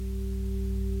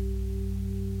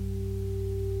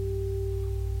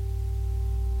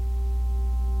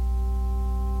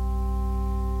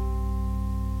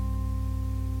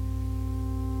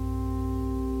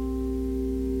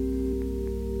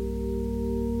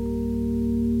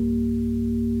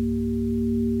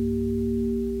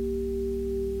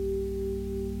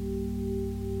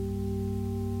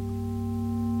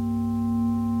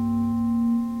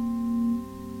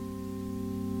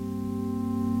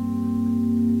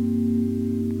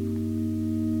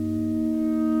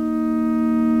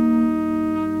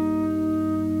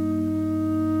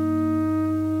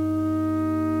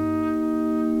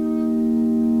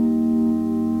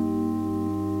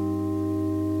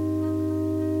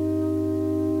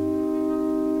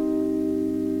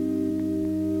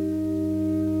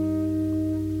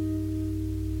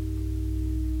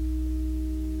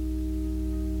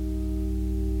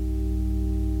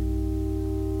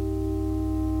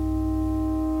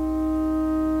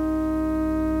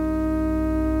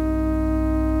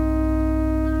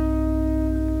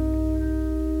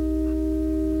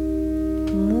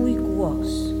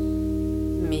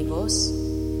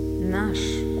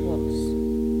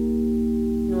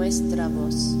Nuestra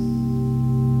voz.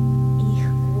 Ich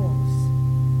głos.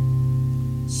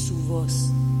 Su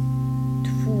voz.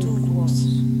 Twój głos.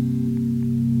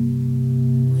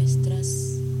 Nuestras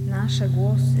Nasze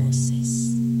głosy. voces.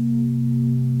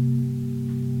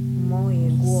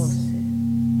 Moje głosy.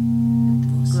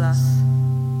 Глас.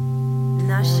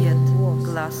 Нашият глас.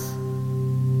 глас.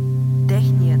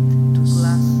 Техният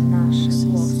глас. Nasze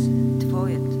głosy.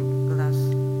 Твоят глас.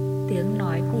 Tiếng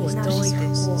nói của tôi. Нашите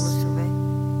Głos. гласове.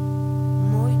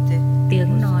 Моите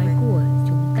Tiếng nói гласове. của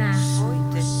chúng ta.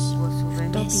 Твоите гласове.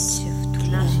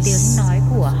 Tiếng nói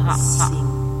của họ.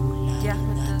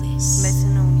 Тяхната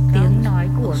смесена Tiếng уникалност. nói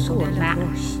của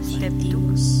bạn. С теб тук,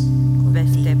 без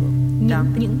теб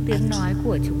там. Những tiếng nói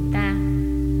của chúng ta.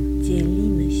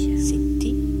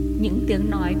 Những tiếng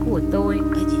nói của tôi.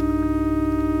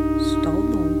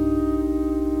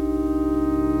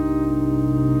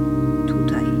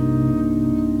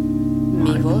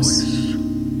 Mi voz.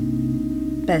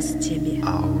 Bez ciebie.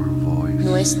 Our voice.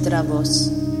 Nuestra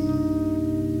voz.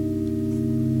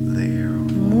 Their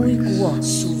Mój voice. głos.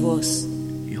 Su voz.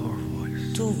 Your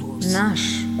voice. Tu voz.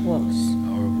 Nasz głos.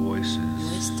 Our voices.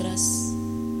 Nuestras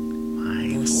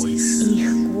My voces. voice.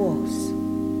 Ich głos.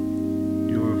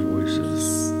 Your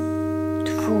voices.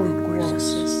 Twój głos.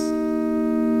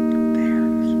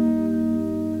 Theirs.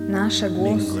 Nasze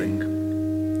głosy. Mingling.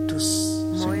 Tus.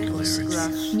 Моят Singularity.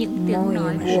 глас. Những tiếng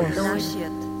nói của tôi.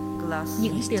 Нашият глас.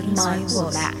 Những tiếng nói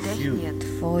của bạn. Техният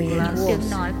Твоje глас. Những tiếng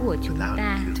nói của chúng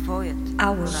ta. Твоят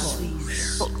Our глас. voice.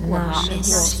 Của họ.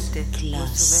 Нашите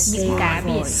гласове. Những cá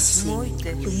biệt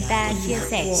Моите chúng ta chia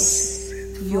sẻ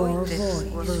Your voice.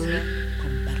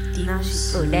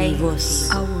 Compartimos ở đây. mi voz.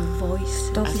 Our voice.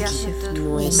 Тяхната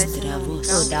Nuestra смесена voz.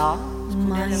 Ở đó.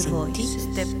 My voice.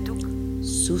 С теб тук,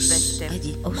 Sus без теб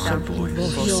allí. там.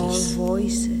 Voces.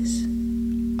 voices.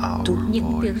 Our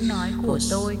Những voice. tiếng nói của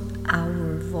tôi. Our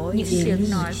Những voice. tiếng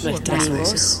nói của Nuestras bạn.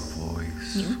 voces. Voice.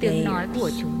 Những tiếng nói của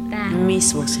chúng ta.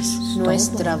 Mis voces.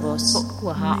 Nuestra voz.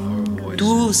 Của họ.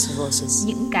 Tus voces.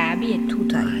 Những cá biệt chúng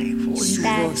Su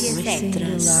ta voz. chia sẻ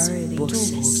Nuestras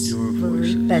voces. Your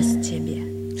voice. bez ciebie.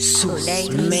 Sus đây.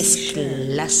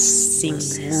 mezclas.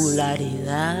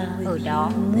 Singularidad. Ở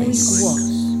đó. Mój głos.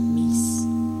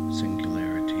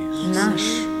 Singularities. Nasz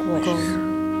głos.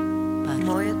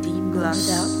 Моят глас.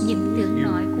 Những tiếng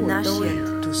nói của tôi.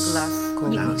 Нашият глас.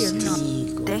 Những tiếng nói.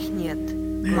 Contigo. Техният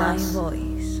My глас.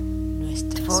 voice.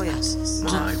 Nuestras Твоят voces.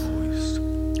 My voice.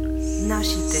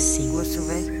 Нашите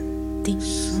гласове. Ti.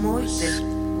 Моите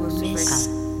гласове. Mezclas.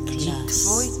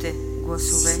 Твоите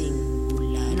гласове.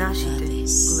 Нашите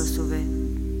Singularidades. гласове.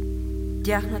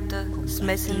 Тяхната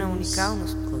смесена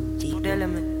уникалност. Contigo.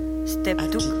 Споделяме с теб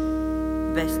тук,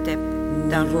 без теб Mi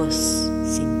там. voz.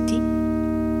 Sin ti.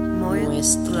 Моят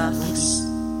Nuestra глас. voz.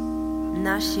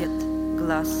 Нашият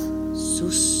глас.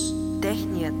 Sus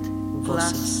Техният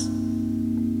глас. voces.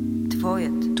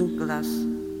 Твоят Tu. глас.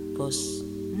 Voz.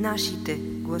 Нашите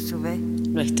гласове.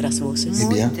 Nuestras voces. Eh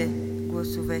bien, Моите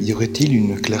гласове. y aurait-il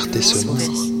une clarté sonore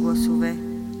Твоите гласове.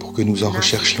 pour que nous en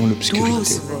recherchions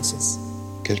l'obscurité? Tus voces.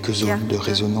 Quelques zones de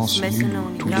résonance nulles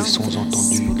où tous les sons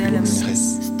entendus Споделяме illumineraient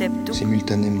с теб тук,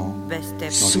 simultanément без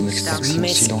теб dans une там. extraction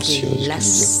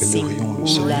silencieuse que nous appellerions le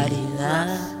soleil.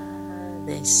 Singularidades.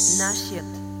 Нашият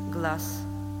глас.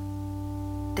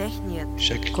 Техният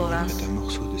Chaque livre глас. est un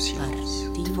morceau de silence.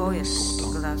 Твоят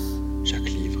Pourtant, глас. chaque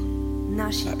livre a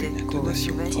Нашите une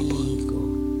intonation гласове. propre. Contigo.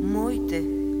 Моите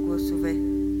гласове.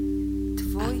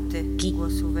 Твоите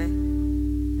гласове.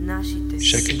 Нашите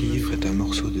Chaque livre гласове. est un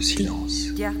morceau de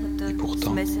silence. Тяхната Et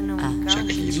pourtant, смесена chaque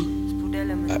уникалност. livre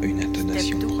Споделяме a une с теб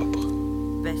intonation тук, propre.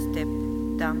 без теб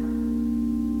там.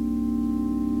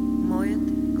 Моят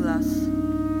глас.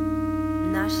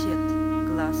 Нашият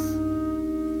глас.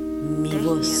 Mi Техният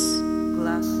voz.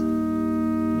 глас.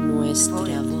 Nuestra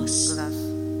Твоят voz. глас.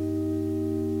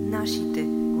 Нашите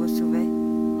гласове.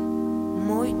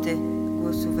 Моите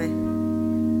гласове.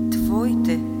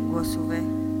 Твоите гласове.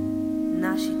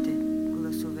 Нашите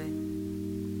гласове.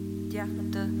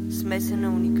 Тяхната смесена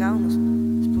уникалност.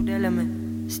 Споделяме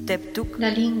с теб тук, La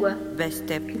lingua без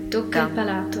теб che tocca il там.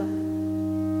 palato,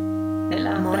 le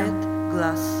labbra, Моят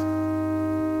глас.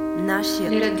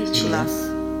 Нашият le radici глас.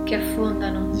 che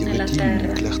affondano Y nella aurait-il une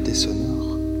terra, clarté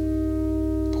sonore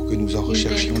pour que nous en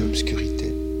recherchions l'obscurité?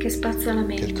 che spazza la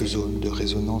mente, Quelques zones de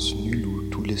résonance nulles où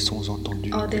tous les sons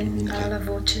entendus ode alla illumineraient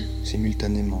voce.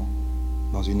 simultanément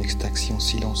dans une extraction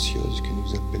silencieuse que nous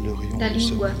appellerions La le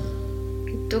lingua sommeil.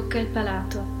 che tocca il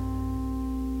palato,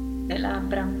 le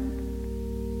labbra,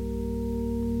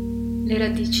 le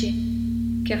radici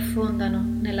che affondano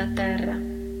nella terra,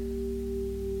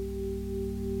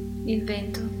 il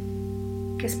vento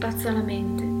che spazza la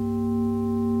mente,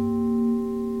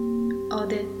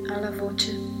 ode alla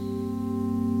voce.